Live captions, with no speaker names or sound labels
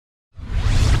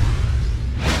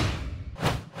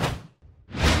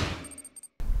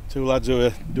Two lads who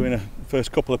are doing a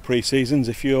first couple of pre-seasons.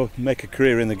 If you make a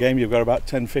career in the game, you've got about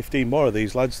 10-15 more of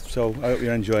these lads, so I hope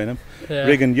you're enjoying them. Yeah.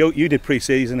 Regan, you did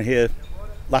pre-season here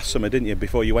last summer, didn't you,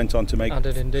 before you went on to make I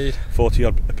did indeed 40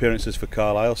 odd appearances for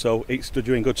Carlisle, so it stood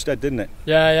you in good stead, didn't it?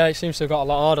 Yeah, it seems to have got a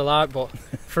lot harder, like, but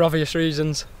for obvious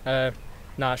reasons.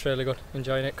 It's really good,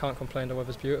 enjoying it, can't complain, the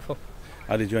weather's beautiful.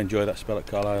 How did you enjoy that spell at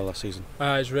Carlisle last season?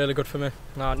 It's really good for me,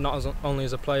 not only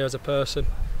as a player, as a person.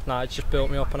 It's just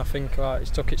built me up, and I think it's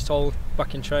took its toll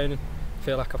back in training. I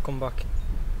feel like I've come back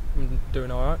and doing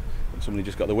alright. Somebody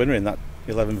just got the winner in that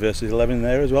 11 versus 11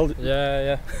 there as well.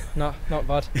 Yeah, not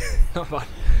bad, not bad.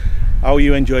 How are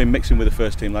you enjoying mixing with the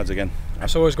first team lads again?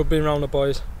 It's always good being around the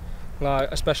boys,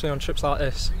 especially on trips like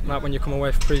this, when you come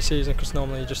away for pre-season, because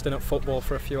normally you're just in at football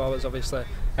for a few hours. Obviously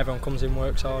everyone comes in,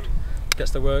 works hard,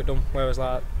 gets the work done, whereas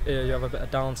here you have a bit of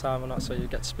downtime and that, so you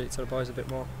get to speak to the boys a bit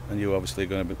more. And you're obviously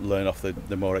going to learn off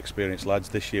the more experienced lads.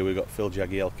 This year we've got Phil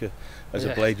Jagielka as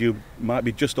a blade. You might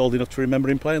be just old enough to remember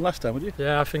him playing last time, would you?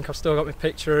 Yeah, I think I've still got my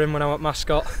picture of him when I went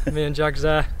mascot, me and Jags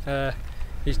there.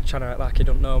 He's trying to act like he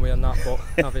don't know me and that,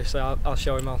 but obviously I'll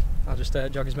show him, I'll just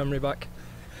jog his memory back.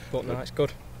 But no, it's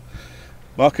good.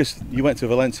 Marcus, you went to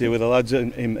Valencia with the lads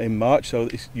in March, so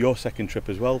it's your second trip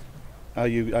as well. How are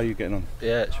you getting on?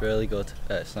 Yeah, it's really good.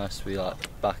 It's nice to be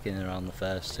back in and around the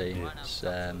first team. It's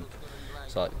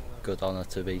like good honour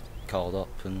to be called up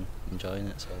and enjoying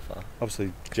it so far.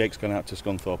 Obviously Jake's gone out to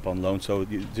Scunthorpe on loan, so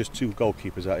just two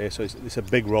goalkeepers out here, so it's a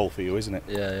big role for you, isn't it?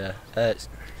 Yeah.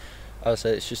 I would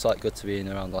say it's just good to be in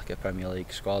around a Premier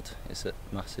League squad. It's a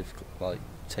massive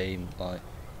team,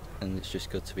 and it's just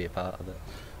good to be a part of it.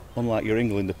 Unlike your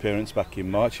England appearance back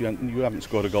in March, you haven't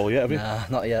scored a goal yet, have you? Nah,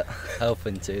 not yet.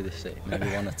 Hoping to this season, maybe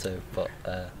one or two, but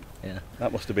yeah.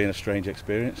 That must have been a strange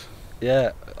experience.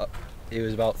 Yeah, it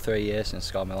was about 3 years since I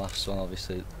scored my last one.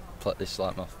 Obviously, this is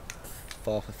my 4th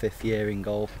or 5th year in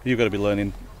goal. You've got to be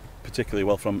learning particularly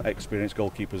well from experienced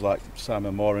goalkeepers like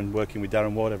Simon Moore and working with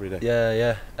Darren Ward every day.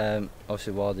 Yeah.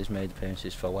 Obviously Ward has made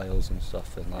appearances for Wales and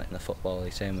stuff, and in the football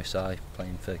league, same with Si,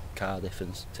 playing for Cardiff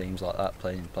and teams like that,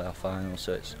 playing playoff finals.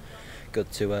 So it's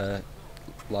good to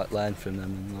learn from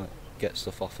them and get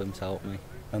stuff off them to help me.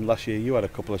 And last year you had a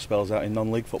couple of spells out in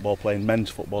non-league football, playing men's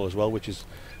football as well, which is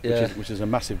a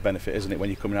massive benefit, isn't it,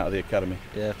 when you're coming out of the academy?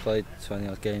 Yeah, I played 20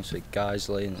 odd games with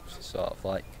Guiseley, and it's sort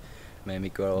of made me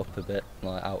grow up a bit,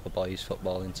 out of boys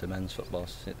football into men's football.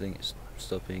 So I think it's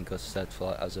still being good stead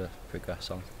for as I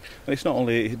progress on. And it's not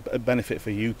only a benefit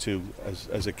for you two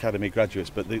as academy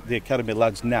graduates, but the academy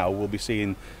lads now will be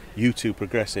seeing you two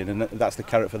progressing, and that's the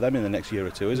carrot for them in the next year or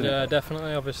two, isn't it? Yeah,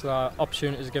 definitely. Obviously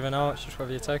opportunities given out, it's just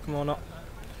whether you take them or not.